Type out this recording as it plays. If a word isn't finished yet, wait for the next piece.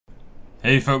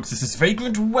Hey folks, this is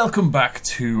Vagrant. Welcome back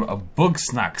to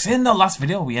Bugsnax. In the last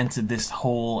video, we entered this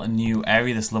whole new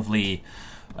area, this lovely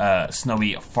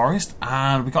snowy forest,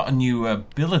 and we got a new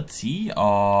ability,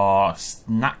 our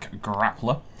Snack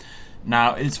Grappler.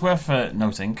 Now, it's worth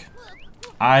noting,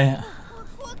 I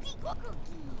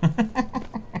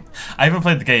haven't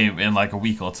played the game in like a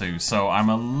week or two, so I'm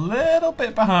a little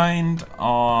bit behind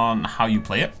on how you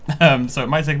play it. So it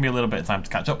might take me a little bit of time to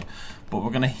catch up. But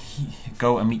we're gonna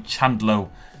go and meet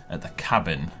Chandlo at the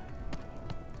cabin.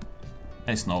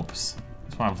 Hey Snobs,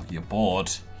 that's why I'm looking you're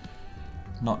bored.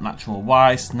 Not Natural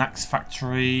Y, Snacks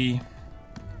Factory,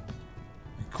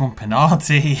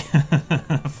 Grumpinati,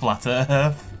 Flat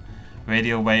Earth,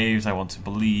 Radio Waves, I Want to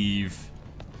Believe.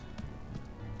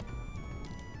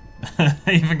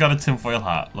 Even got a tinfoil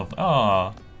hat, love that.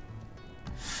 Aww.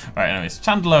 Right, anyways,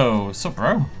 Chandlo, sup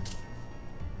bro?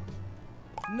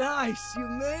 Nice, you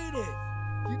made it!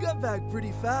 You got back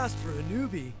pretty fast for a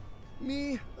newbie.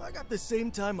 Me, I got the same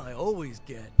time I always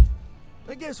get.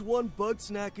 I guess one bug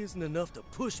snack isn't enough to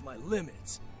push my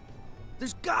limits.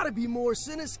 There's gotta be more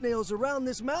Snails around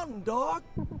this mountain, dog!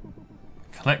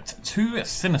 Collect 2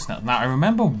 Snails. Now I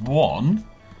remember one.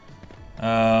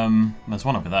 There's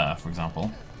one over there, for example.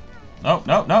 No,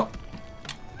 no, no!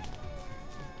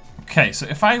 Okay, so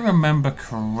if I remember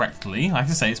correctly, like I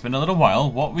say, it's been a little while,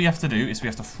 what we have to do is we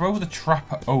have to throw the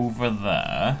trap over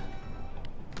there.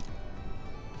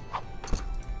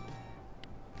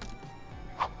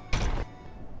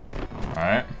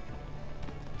 Alright.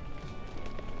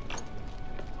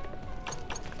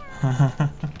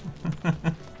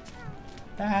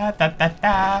 Da, da, da,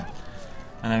 da.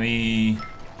 And then we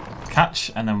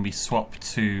catch, and then we swap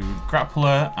to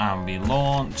grappler, and we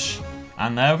launch,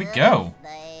 and there we go.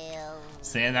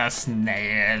 See that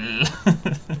snail.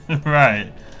 Right.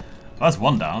 Well, that's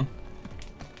one down.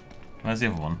 Where's the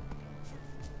other one?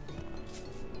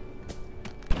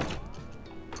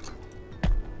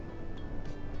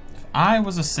 If I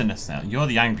was a Snail, you're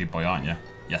the angry boy, aren't you?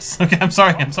 Yes. Okay, I'm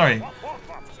sorry, I'm sorry.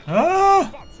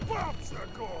 Ah!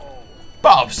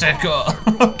 Bobsicle!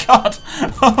 Oh god!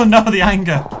 Oh no, the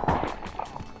anger!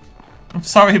 I'm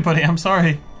sorry, buddy, I'm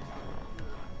sorry.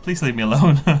 Please leave me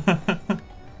alone.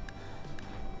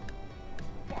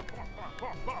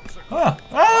 Ah!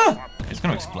 Ah! It's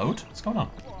going to explode. What's going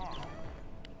on?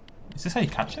 Is this how you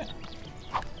catch it?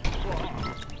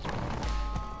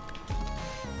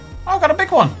 Oh, I got a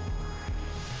big one!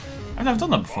 I've never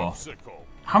done that before.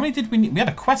 How many did we need? We had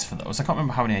a quest for those. I can't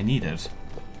remember how many I needed.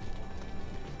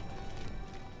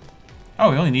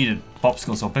 Oh, we only needed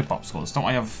Bobsicles or big Bobsicles. Don't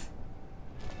I have...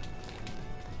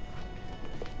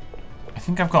 I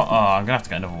think I've got... Oh, I'm going to have to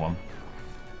get another one.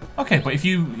 Okay, but if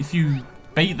you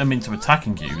bait them into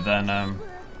attacking you, then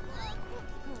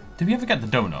did we ever get the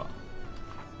donut?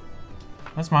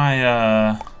 Where's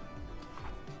my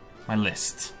my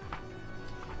list?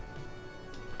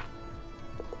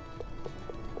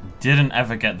 Didn't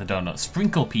ever get the donut.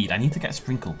 Sprinklepeed. I need to get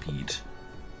Sprinklepeed.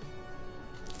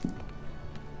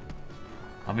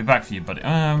 I'll be back for you, buddy.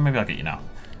 Maybe I'll get you now.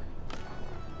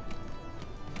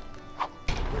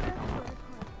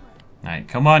 Alright,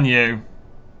 come on you.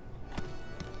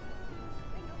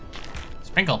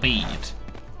 Sprinklepeed.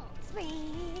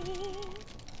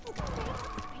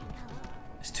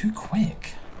 It's too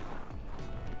quick.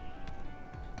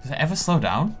 Does it ever slow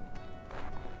down?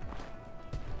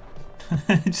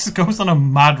 It just goes on a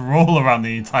mad roll around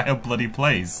the entire bloody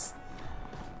place.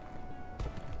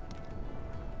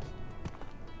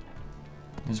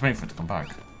 I'm just waiting for it to come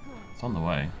back. It's on the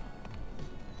way.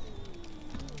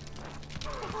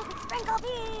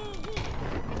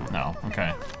 No,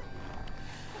 okay.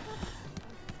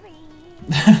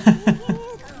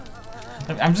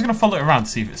 I'm just gonna follow it around to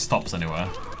see if it stops anywhere.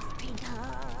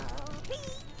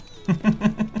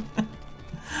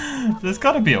 There's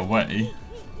gotta be a way.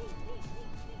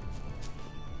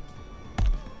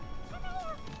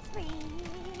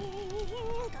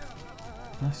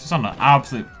 It's just on an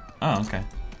absolute... Oh, okay.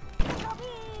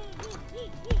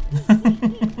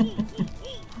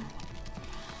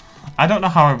 I don't know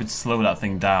how I would slow that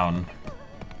thing down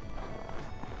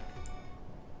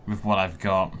with what I've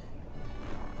got.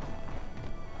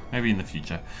 Maybe in the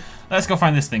future. Let's go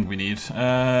find this thing we need.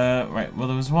 Right, well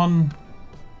there was one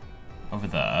over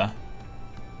there.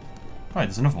 Right,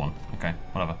 there's another one. Okay,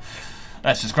 whatever.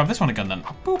 Let's just grab this one again then.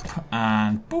 Boop,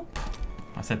 and boop.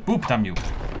 I said boop, damn you.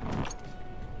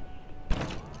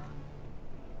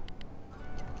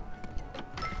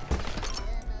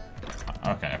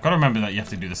 Okay, I've got to remember that you have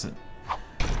to do this.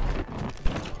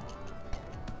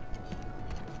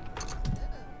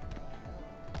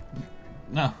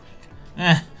 No.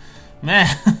 Meh.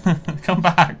 Come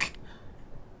back.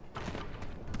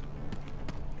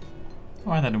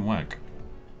 why that didn't work.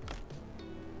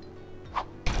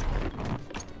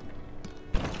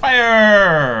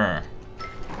 Fire!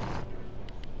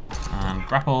 And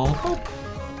grapple. Boop.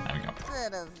 There we go.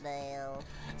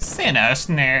 Sinner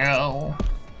snail.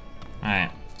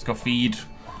 Alright, let's go feed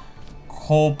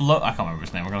Corblow. I can't remember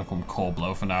his name. We're gonna call him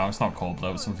Corblow for now. It's not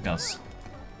Corblow, it's something else.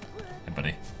 Hey,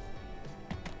 buddy.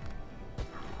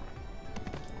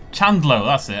 Chandlo,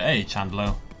 that's it. Hey,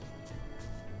 Chandlo.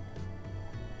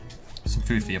 Some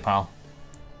food for you, pal.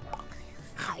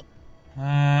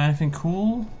 Anything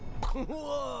cool?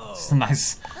 It's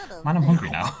nice. Man, I'm hungry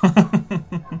now.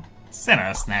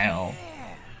 Sinner snail.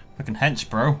 Looking hench,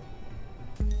 bro.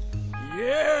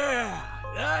 Yeah,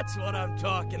 that's what I'm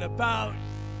talking about.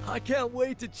 I can't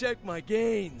wait to check my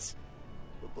gains.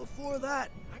 But before that,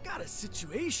 I got a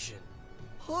situation.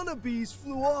 Honeybees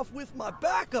flew off with my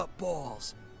backup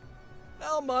balls.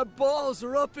 Now my balls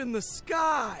are up in the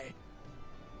sky.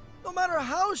 No matter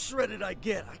how shredded I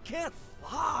get, I can't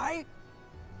fly.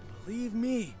 Believe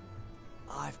me,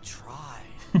 I've tried.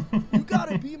 You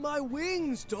gotta be my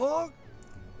wings, dog.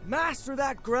 Master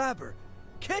that grabber.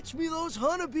 Catch me those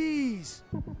honeybees.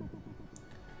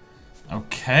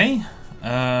 Okay.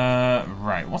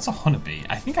 Right, what's a honeybee?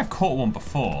 I think I've caught one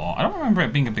before. I don't remember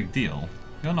it being a big deal.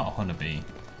 You're not a honeybee.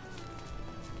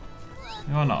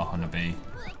 You're not a honeybee.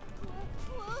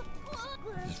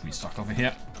 Just restock over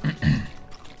here.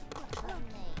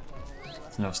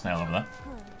 There's no snail over there.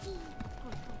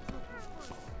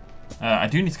 I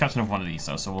do need to catch another one of these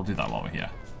though, so we'll do that while we're here.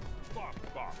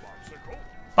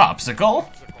 Popsicle!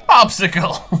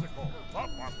 Popsicle!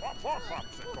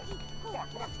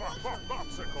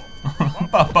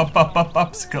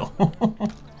 Popsicle.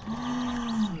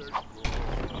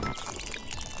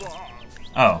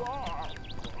 Oh.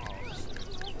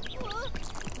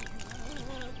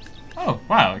 Oh,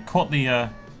 wow, it caught the,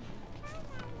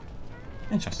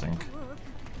 Interesting.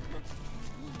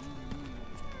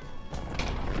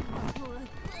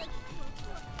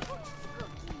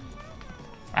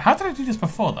 How did I do this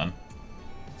before, then?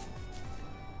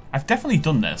 I've definitely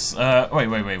done this. Wait.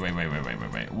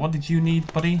 What did you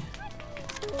need, buddy?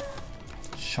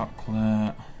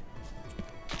 Chocolate.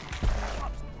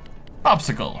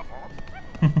 Popsicle.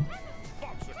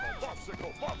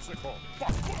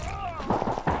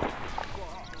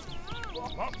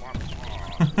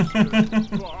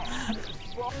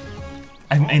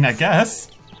 I mean, I guess.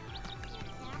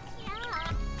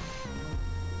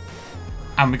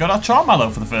 And we got our Charmallow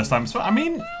for the first time as well. I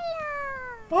mean...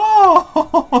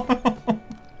 Oh!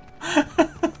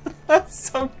 That's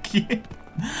so cute.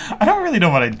 I don't really know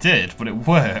what I did, but it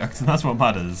worked, and that's what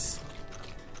matters.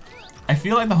 I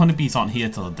feel like the honeybees aren't here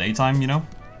till the daytime, you know?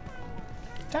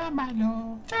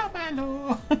 Charmallow,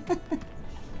 Charmallow.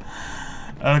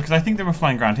 Because I think they were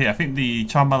flying around here. I think the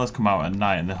Charmallows come out at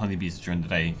night and the honeybees are during the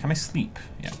day. Can I sleep?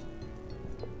 Yeah.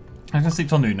 I'm gonna sleep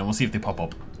till noon and we'll see if they pop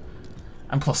up.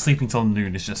 And plus, sleeping till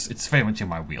noon is just, it's very much in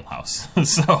my wheelhouse.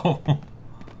 So,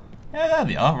 yeah, there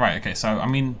they are. Right, okay, so, I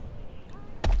mean,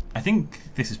 I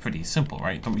think this is pretty simple,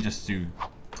 right? Don't we just do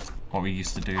what we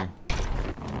used to do?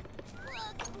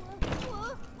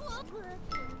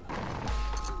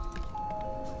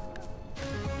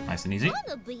 Nice and easy.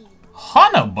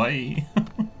 Honeybee!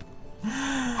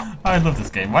 I love this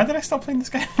game. Why did I stop playing this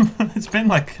game? It's been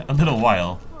like a little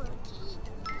while.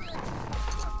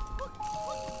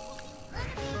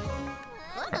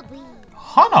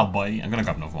 Honeybee! I'm gonna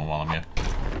grab another one while I'm here.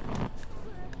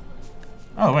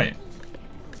 Oh, wait.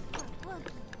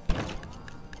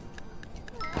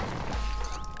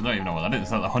 I don't even know what that is. Is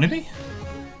that the honeybee?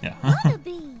 Yeah.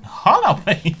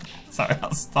 Honeybee! Sorry,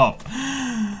 I'll stop.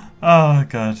 Oh,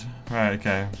 God. Right,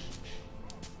 okay.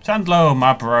 Chandlo,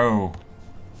 my bro.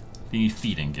 Be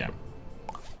feeding, yeah.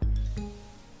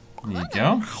 There you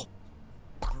go.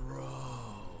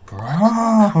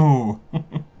 Bro!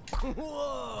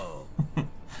 Whoa!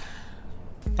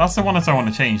 That's the one that I want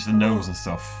to change, the nose and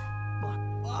stuff. My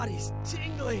body's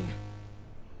tingling.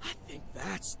 I think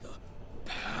that's the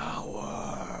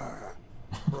power.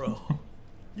 Bro,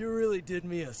 you really did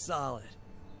me a solid.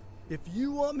 If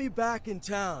you want me back in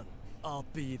town, I'll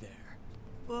be there.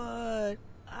 But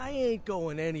I ain't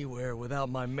going anywhere without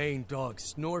my main dog,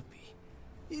 Snorpy.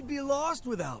 He'd be lost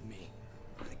without me.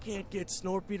 I can't get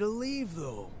Snorpy to leave,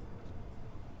 though.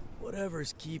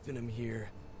 Whatever's keeping him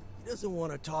here, he doesn't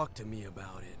want to talk to me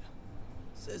about it.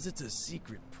 Says it's a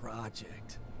secret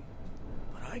project.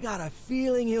 But I got a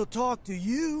feeling he'll talk to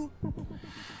you.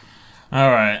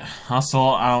 Alright, I'll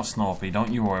sort out Snorpy.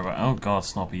 Don't you worry about it. Oh god,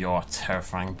 Snorpy, you're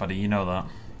terrifying, buddy. You know that.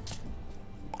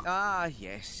 Ah,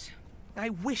 yes. I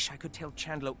wish I could tell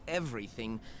Chandlo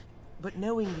everything, but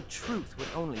knowing the truth would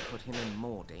only put him in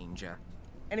more danger.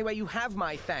 Anyway, you have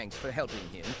my thanks for helping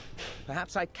him.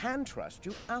 Perhaps I can trust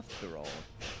you after all.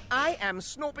 I am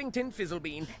Snorpington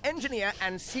Fizzlebean, engineer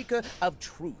and seeker of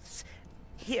truths.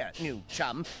 Here, new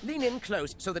chum, lean in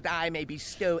close so that I may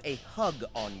bestow a hug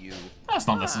on you. That's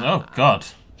not listening. Oh, God.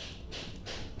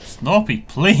 Snorpy,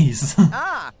 please.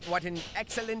 What an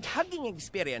excellent hugging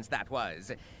experience that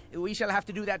was. We shall have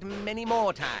to do that many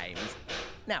more times.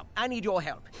 Now, I need your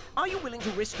help. Are you willing to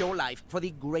risk your life for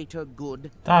the greater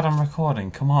good? Dad, I'm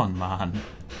recording. Come on, man.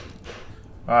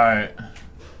 Alright.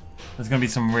 There's going to be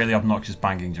some really obnoxious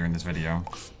banging during this video.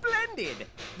 Splendid!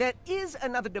 There is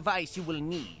another device you will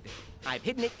need. I've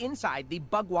hidden it inside the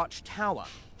Bugwatch Tower.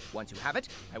 Once you have it,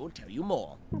 I will tell you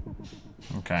more.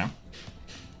 Okay.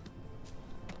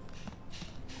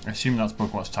 I assume that's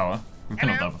Bugwatch Tower. We've been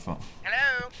up there before.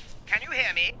 Hello? Can you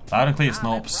hear me? Loud and clear,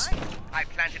 Snorps. Right. I've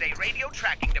planted a radio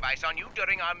tracking device on you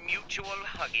during our mutual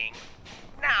hugging.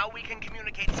 Now we can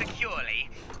communicate securely.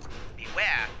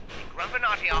 Beware, the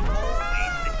Grumpinati are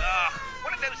always...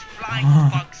 one of those flying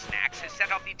Bugsnax has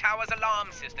set off the tower's alarm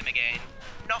system again.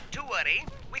 Not to worry,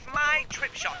 with my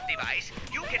trip shot device,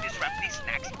 you can disrupt the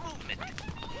Snax movement.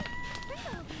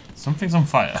 Something's on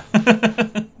fire.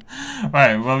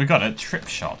 Right, well, we got a trip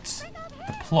shot.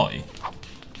 Deploy.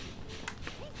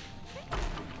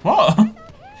 What?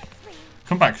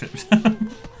 Come back, Trips.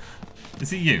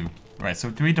 Is it you? Right,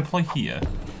 so do we deploy here?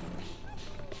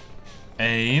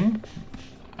 Aim.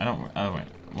 I don't... Oh, wait.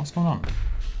 What's going on?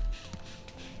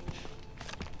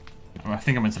 Oh, I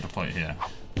think I'm meant to deploy it here.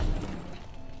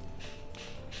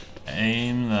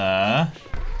 Aim there.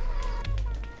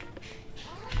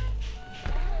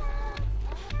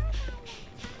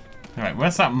 Alright,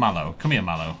 where's that Mallow? Come here,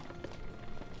 Mallow.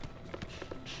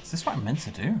 Is this what I'm meant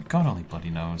to do? God only bloody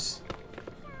knows.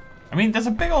 I mean, there's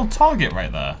a big old target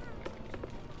right there.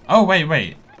 Oh, wait,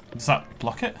 wait. Does that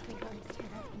block it?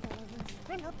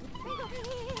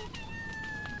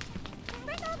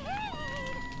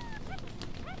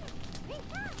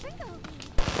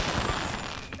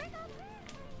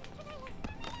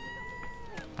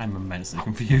 I'm immensely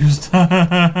confused.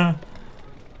 Return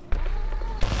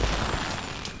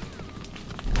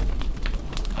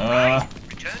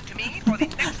to me for the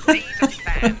next phase of the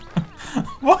plan.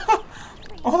 What?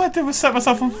 All I did was set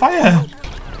myself on fire.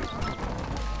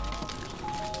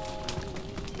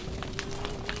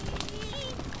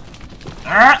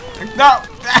 No!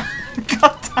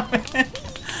 God damn it!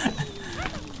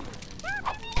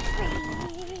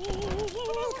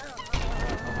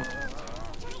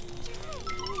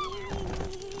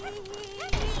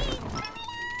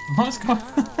 What's going on?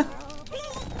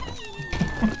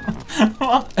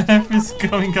 What on earth is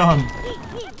going on?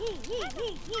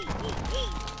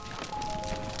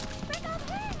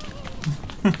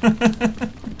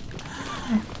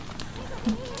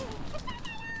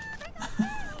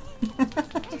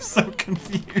 I'm so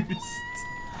confused.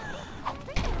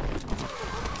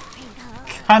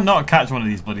 Cannot catch one of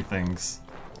these bloody things.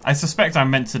 I suspect I'm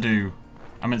meant to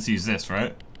use this,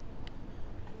 right?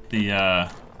 The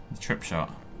trip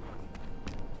shot.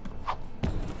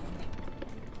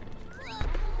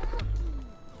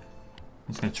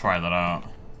 I'm just gonna try that out.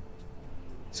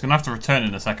 It's gonna have to return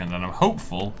in a second, and I'm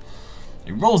hopeful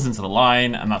it rolls into the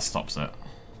line and that stops it.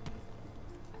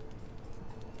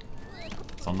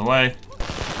 It's on the way.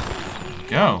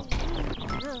 Go.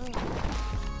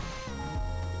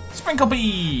 Sprinkle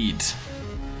bead!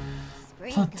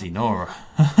 Bloody Nora.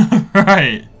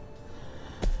 Right.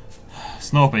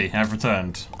 Snorpy, I've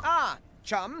returned. Ah,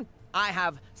 chum, I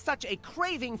have such a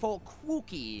craving for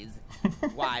cookies.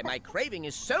 Why, my craving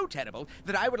is so terrible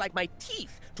that I would like my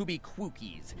teeth to be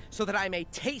cookies, so that I may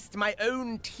taste my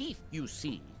own teeth, you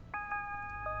see.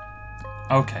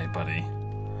 Okay, buddy.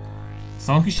 As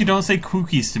long as you don't say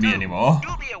cookies to me anymore.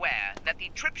 Do be aware that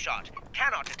the trip shot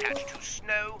cannot attach to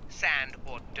snow, sand,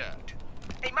 or dirt.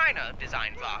 A minor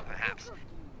design flaw, perhaps.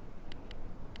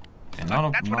 Okay,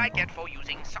 That's what I get for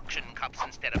using suction cups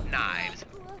instead of knives.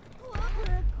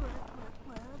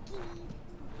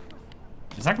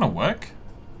 Is that gonna work?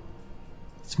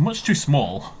 It's much too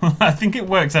small. I think it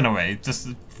works anyway. Just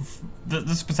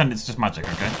let's pretend it's just magic,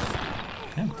 okay?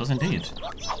 Yeah, it does indeed.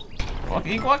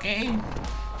 Quacky, quacky.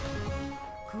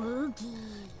 Cookie.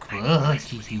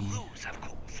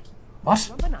 What?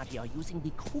 Grumpinati are using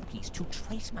the cookies to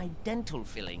trace my dental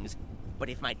fillings. But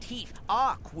if my teeth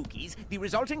are cookies, the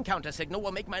resulting counter signal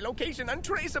will make my location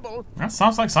untraceable. That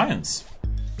sounds like science.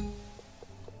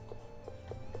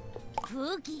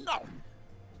 Cookie. Oh.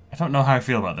 I don't know how I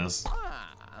feel about this.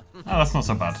 Oh, that's not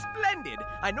so bad. Splendid!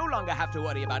 I no longer have to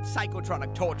worry about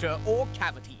psychotronic torture or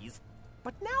cavities.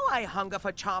 But now I hunger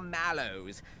for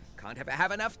charmallows. Can't ever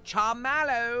have enough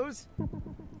charmallows.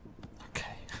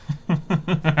 Okay.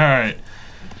 Alright.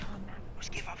 Charmallows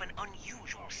give off an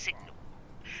unusual signal.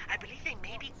 I believe they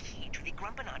may be key to the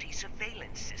Grumpinati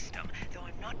surveillance system, though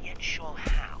I'm not yet sure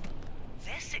how.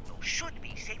 Their signal should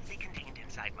be safely contained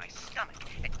inside my stomach.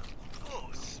 Oh,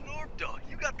 Snort Dog,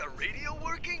 you got the radio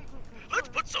working? Let's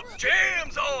put some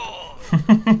jams on!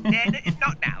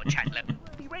 Not now, Chandler.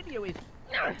 The radio is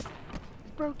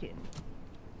broken.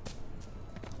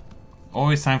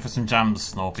 Always time for some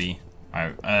jams, Snorpy.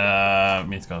 Alright,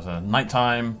 we need to go to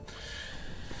nighttime.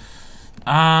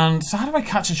 And so how do I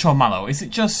catch a Charmallow? Is it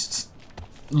just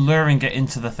luring it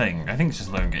into the thing? I think it's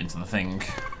just luring it into the thing.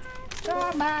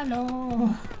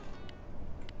 Charmallow.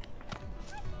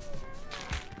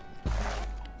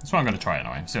 That's what I'm going to try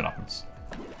anyway. See what happens.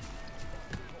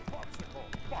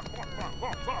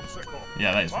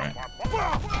 Yeah, that is right.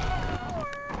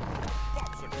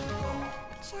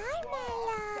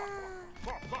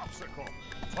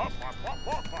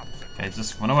 Okay,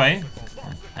 just run away.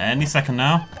 Any second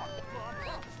now.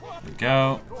 There we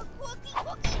go.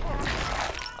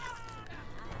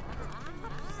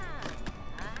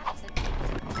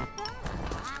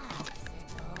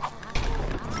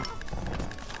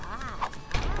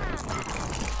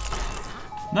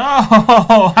 No!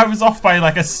 I was off by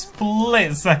like a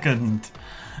split second.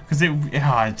 Because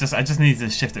I just needed to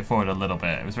shift it forward a little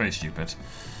bit. It was very stupid.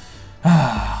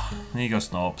 There you go,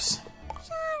 Snorps.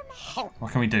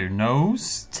 What can we do?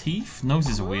 Nose? Teeth? Nose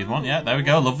is a weird one. Yeah, there we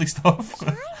go. Lovely stuff.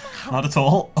 Not at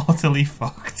all. Utterly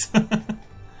fucked.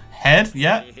 Head?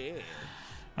 Yeah.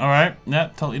 Alright. Yeah,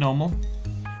 totally normal.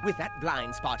 With that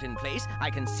blind spot in place, I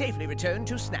can safely return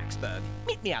to Snaxburg.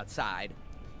 Meet me outside.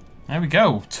 There we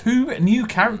go. 2 new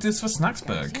characters for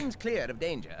Snaxburg. Seems cleared of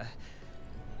danger.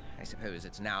 I suppose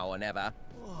it's now or never.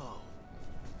 Whoa.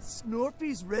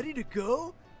 Snorpy's ready to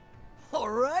go?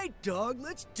 Alright, dog,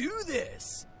 let's do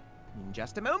this! In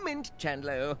just a moment,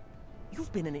 Chandler.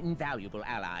 You've been an invaluable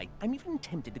ally. I'm even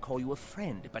tempted to call you a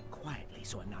friend, but quietly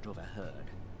so I'm not overheard.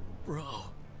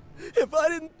 Bro, if I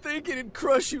didn't think it'd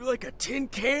crush you like a tin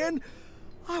can,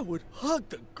 I would hug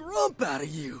the grump out of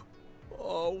you.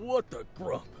 Oh, what the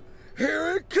grump?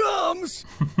 Here it comes!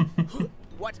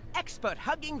 What expert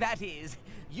hugging that is!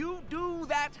 You do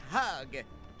that hug!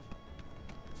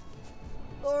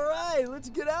 Alright, let's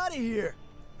get out of here.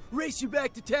 Race you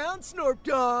back to town, Snorp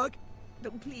Dog.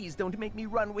 Please don't make me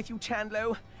run with you,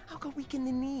 Chandler. I'll go weak in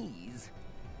the knees.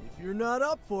 If you're not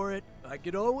up for it, I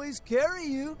could always carry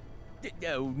you.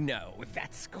 Oh, no,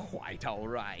 that's quite all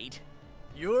right.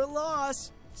 Your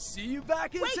loss. See you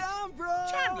back in town, bro.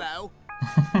 Chandler!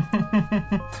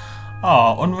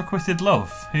 Oh, unrequited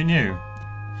love. Who knew?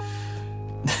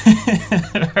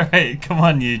 Right, come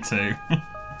on, you two.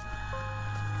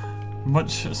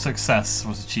 Much success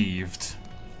was achieved.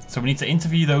 So we need to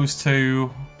interview those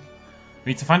two.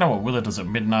 We need to find out what Willa does at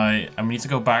midnight, and we need to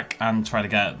go back and try to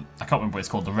get, I can't remember what it's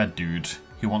called, the red dude,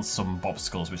 who wants some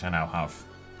bobskulls, which I now have.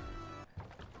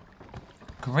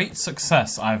 Great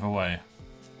success either way.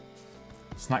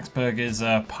 Snaxburg is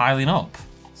piling up.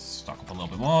 Stock up a little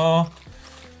bit more.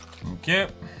 Thank you.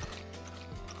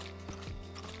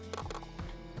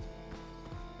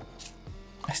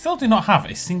 I still do not have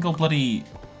a single bloody...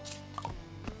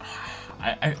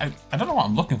 I don't know what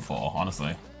I'm looking for,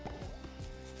 honestly.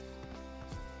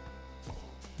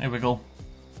 Hey, Wiggle.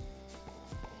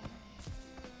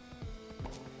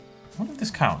 I wonder if this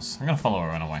counts. I'm going to follow her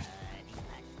anyway.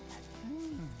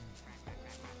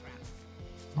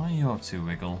 What are you up to,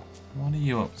 Wiggle? What are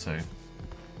you up to? Are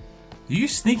you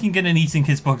sneaking in and eating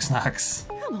his Bugsnax?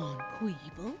 Come on,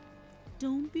 Queeble.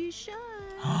 Don't be shy.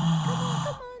 Come on,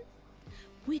 come on.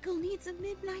 Wiggle needs a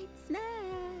midnight snack.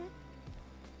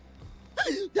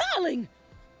 Darling!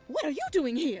 What are you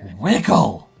doing here?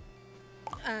 Wiggle!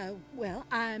 Well,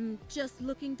 I'm just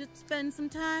looking to spend some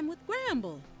time with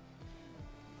Gramble.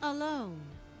 Alone.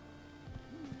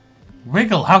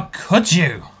 Wiggle, how could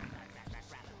you?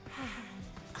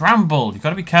 Gramble, you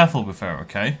gotta be careful with her,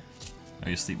 okay? Oh,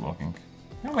 you're sleepwalking.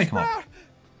 I'm gonna wake him up.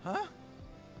 Huh?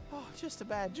 Oh, just a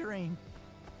bad dream.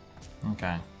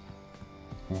 Okay.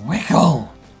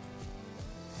 Wiggle!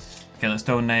 Okay, let's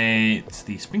donate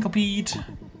the Sprinklepede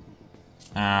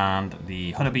and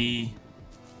the Honeybee.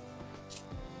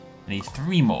 I need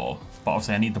 3 more, but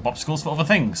obviously I need the Bobskulls for other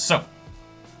things, so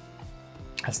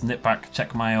let's nip back,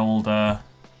 check my old,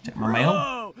 check my mail.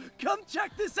 Bro, come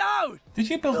check this out!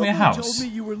 Did you build me a You house? told me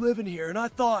you were living here, and I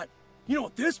thought, you know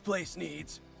what this place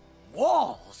needs?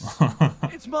 Walls!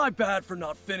 It's my bad for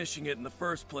not finishing it in the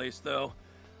first place, though.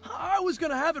 I was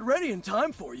gonna have it ready in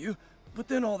time for you, but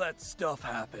then all that stuff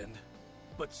happened.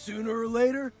 But sooner or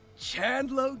later,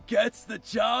 Chandlo gets the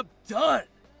job done.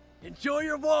 Enjoy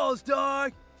your walls,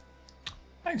 dog.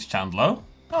 Thanks, Chandlo.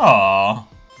 Aww.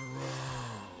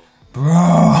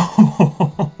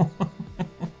 Bro.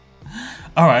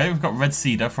 Alright, we've got red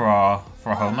cedar for our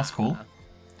home. That's cool.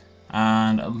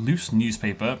 And a loose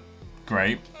newspaper.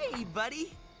 Great. Hey,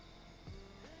 buddy.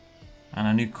 And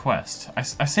a new quest. I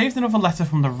saved another letter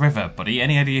from the river, buddy.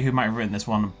 Any idea who might have written this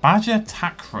one? Badger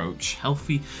Tackroach.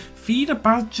 Healthy. Feed a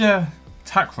badger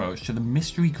tackroach to the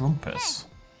mystery grumpus.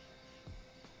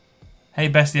 Hey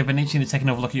bestie, I've been itching to take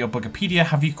another look at your Bugapedia.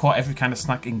 Have you caught every kind of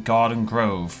snack in Garden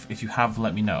Grove? If you have,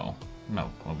 let me know.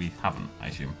 No, well we haven't, I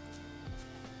assume.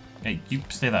 Hey, you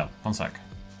stay there. 1 sec.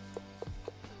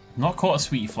 I've not caught a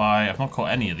sweetie fly. I've not caught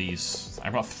any of these.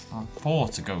 I've got 4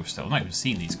 to go still. I've not even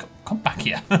seen these. Come back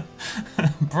here.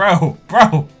 Bro.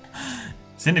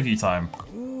 It's interview time.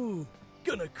 Ooh,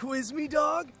 gonna quiz me,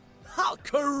 dog? I'll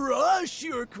crush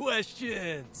your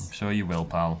questions. I'm sure you will,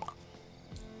 pal.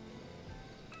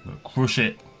 Crush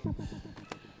it.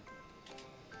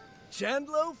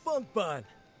 Chandlo Funk Bun.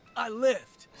 I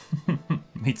lift.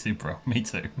 Me too, bro. Me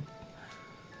too.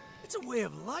 It's a way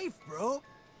of life, bro.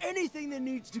 Anything that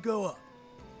needs to go up.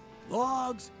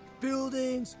 Logs,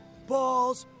 buildings,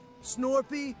 balls,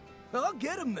 Snorpy. I'll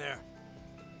get them there.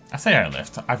 I say I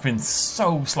lift. I've been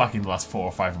so slacking the last 4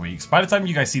 or 5 weeks. By the time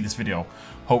you guys see this video,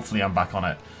 hopefully I'm back on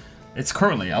it. It's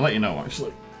currently, I'll let you know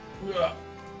actually.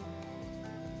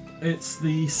 It's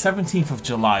the 17th of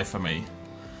July for me.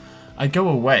 I go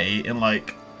away in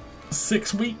like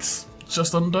 6 weeks,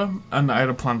 just under, and I had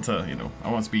a plan to, you know, I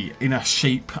want to be in as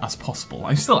shape as possible.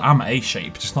 I still am a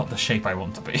shape, just not the shape I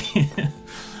want to be.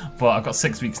 But I've got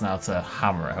 6 weeks now to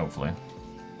hammer it, hopefully.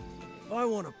 If I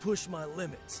want to push my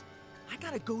limits, I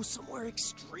gotta go somewhere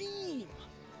extreme.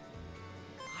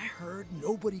 I heard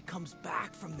nobody comes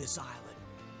back from this island.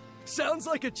 Sounds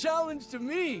like a challenge to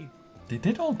me. They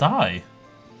did all die.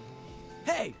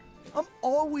 Hey, I'm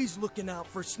always looking out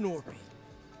for Snorpy.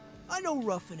 I know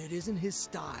roughing it isn't his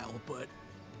style, but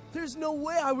there's no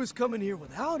way I was coming here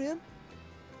without him.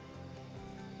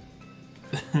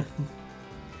 I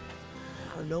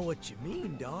don't know what you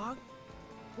mean, dog.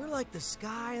 We're like the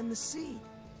sky and the sea.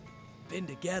 Been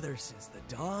together since the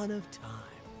dawn of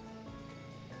time.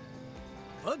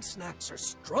 Bugsnax are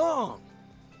strong.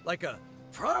 Like a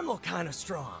primal kind of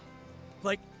strong.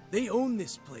 Like they own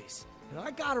this place. And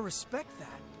I gotta respect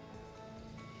that.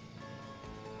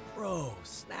 Bro,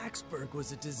 Snaxburg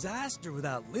was a disaster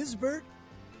without Lizbert.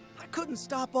 I couldn't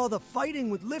stop all the fighting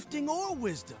with lifting or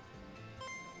wisdom.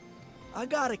 I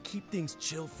gotta keep things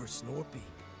chill for Snorpy.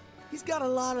 He's got a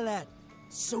lot of that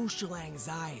social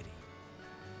anxiety.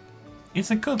 He's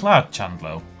a good lad,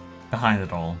 Chandlo. Behind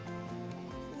it all.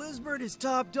 Lizbert is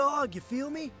top dog, you feel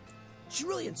me? She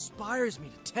really inspires me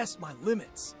to test my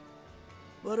limits.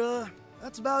 But,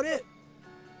 that's about it.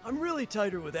 I'm really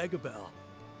tighter with Eggabell.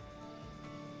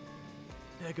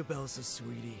 Eggabell's a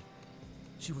sweetie.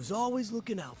 She was always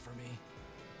looking out for me.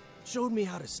 Showed me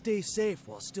how to stay safe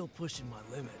while still pushing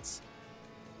my limits.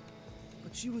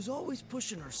 But she was always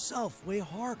pushing herself way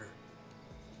harder.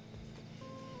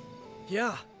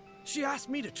 Yeah, she asked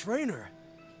me to train her.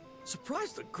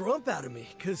 Surprised the grump out of me,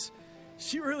 because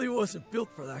she really wasn't built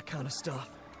for that kind of stuff.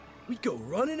 We'd go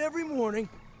running every morning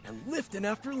and lifting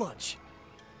after lunch.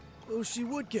 Though she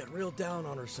would get real down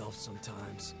on herself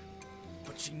sometimes.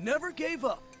 But she never gave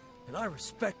up, and I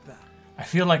respect that. I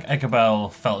feel like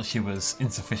Eggabell felt she was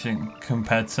insufficient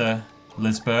compared to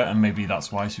Lizbert, and maybe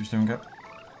that's why she was doing it.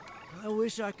 I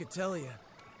wish I could tell you.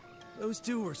 Those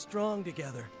two were strong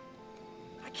together.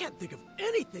 I can't think of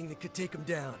anything that could take them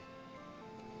down.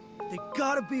 They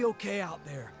gotta be okay out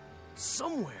there.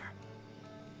 Somewhere.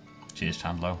 Cheers,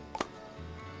 Chandlo.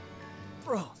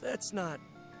 Bro, that's not...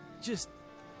 Just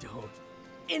don't.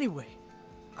 Anyway,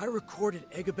 I recorded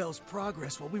Eggabell's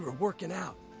progress while we were working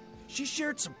out. She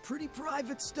shared some pretty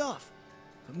private stuff.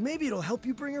 But maybe it'll help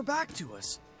you bring her back to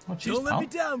us. Oh, geez, don't let me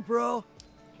down, bro.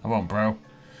 I won't, bro.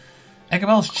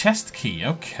 Eggabell's chest key,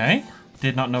 okay.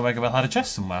 Did not know Eggabell had a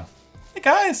chest somewhere. Hey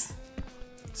guys!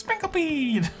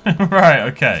 Sprinklebead! Right,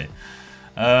 okay.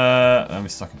 Let me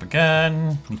stock up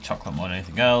again. Need chocolate more than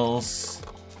anything else.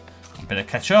 A bit of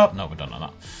ketchup. No, we're done on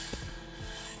that.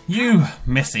 You,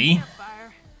 Missy.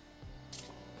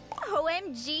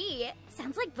 OMG!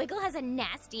 Sounds like Wiggle has a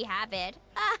nasty habit.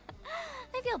 I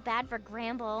feel bad for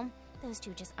Gramble. Those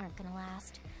two just aren't gonna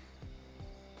last.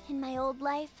 In my old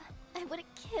life, I would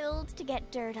have killed to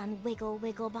get dirt on Wiggle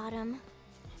Wigglebottom.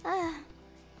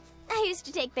 I used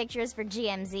to take pictures for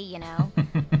GMZ, you know.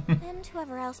 And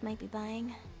whoever else might be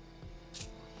buying.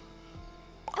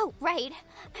 Oh, right.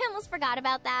 I almost forgot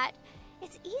about that.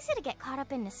 It's easy to get caught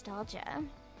up in nostalgia.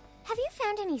 Have you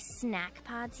found any snack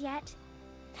pods yet?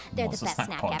 They're What's the a best snack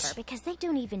snack pod? ever because they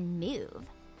don't even move.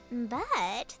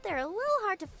 But they're a little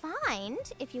hard to find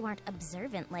if you aren't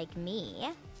observant like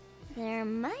me. There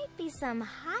might be some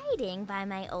hiding by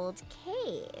my old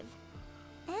cave.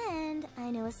 And I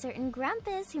know a certain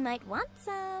Grumpus who might want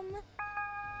some.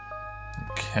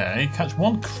 Okay, catch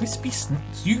one crispy snack.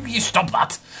 You stop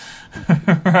that!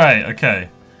 Right, okay.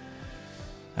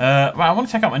 Right, I want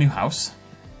to check out my new house.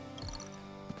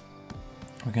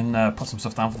 We can put some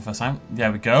stuff down for the first time.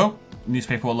 There we go.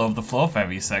 Newspaper all over the floor,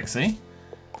 very sexy.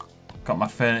 Got my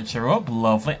furniture up,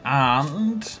 lovely,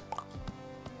 and...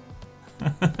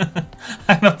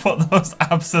 I'm going to put those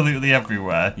absolutely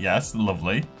everywhere. Yes,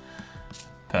 lovely.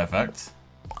 Perfect.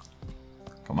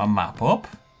 Got my map up.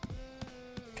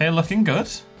 Okay, looking good.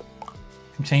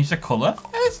 Can change the colour.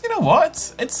 You know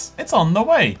what? It's on the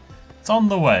way. It's on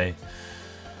the way.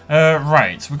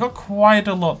 Right, we've got quite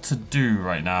a lot to do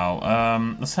right now.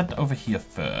 Let's head over here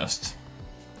first.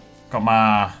 Got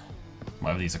my...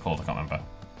 whatever these are called, I can't remember.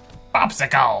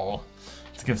 Bopsicle!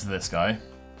 To give to this guy.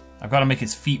 I've got to make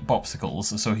his feet bopsicles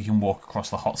so he can walk across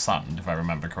the hot sand, if I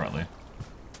remember correctly.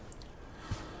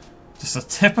 Just a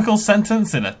typical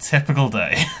sentence in a typical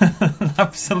day.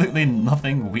 Absolutely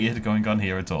nothing weird going on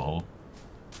here at all.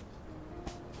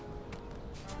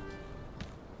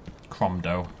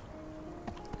 Cromdo.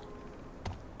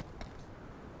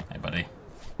 Hey, buddy.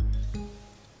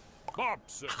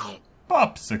 Popsicle.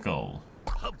 Popsicle.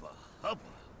 Hubba, hubba.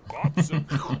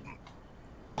 Popsicle.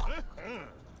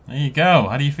 There you go.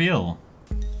 How do you feel?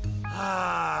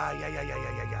 Ah,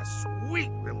 yeah. Sweet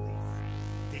relief.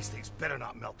 These things better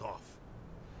not melt off.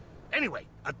 Anyway,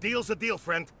 a deal's a deal,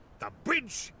 friend. The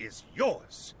bridge is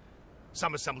yours.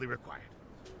 Some assembly required.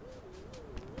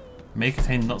 May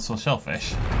contain nuts or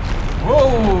shellfish. Whoa!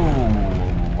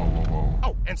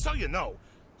 Oh, and so you know,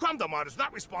 Cromdomart is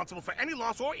not responsible for any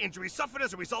loss or injury suffered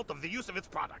as a result of the use of its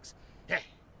products. Hey,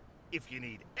 if you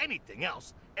need anything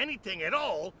else, anything at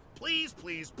all, please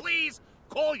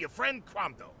call your friend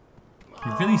Cromdo. He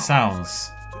really sounds It's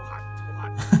too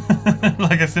hot.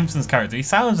 like a Simpsons character. He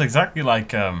sounds exactly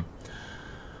like who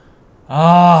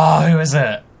is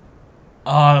it?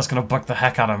 Oh, that's gonna bug the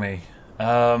heck out of me.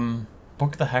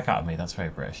 Bug the heck out of me. That's very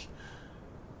British.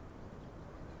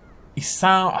 He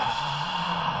sound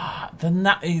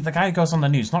the guy who goes on the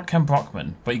news, not Ken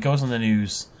Brockman, but he goes on the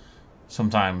news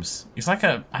sometimes. He's like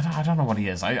a I don't know what he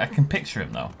is. I can picture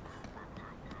him though.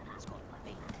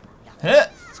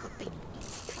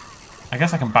 I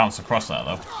guess I can bounce across that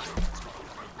though.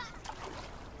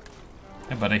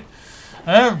 Hey, buddy.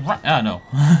 Right. No.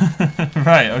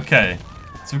 Right. Okay.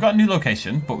 So we've got a new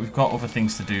location, but we've got other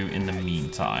things to do in the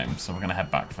meantime. So we're gonna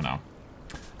head back for now.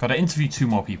 Got to interview 2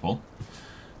 more people.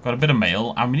 Got a bit of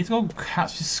mail, and we need to go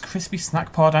catch this crispy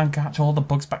snack pod and catch all the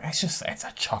bugs back. It's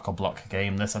a chock-a-block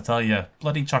game, this, I tell you.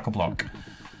 Bloody chock-a-block.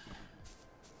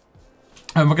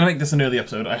 And we're going to make this an early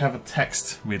episode. I have a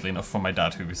text, weirdly enough, from my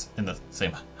dad, who's in the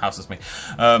same house as me.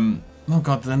 Oh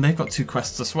god, then they've got 2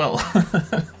 quests as well.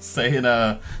 Saying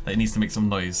that it needs to make some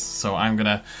noise. So I'm going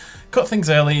to cut things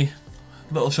early.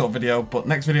 Little short video, but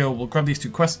next video we'll grab these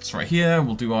 2 quests right here.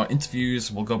 We'll do our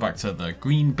interviews. We'll go back to the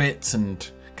green bits and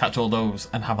catch all those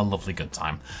and have a lovely good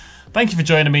time. Thank you for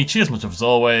joining me. Cheers much as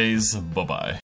always. Bye-bye.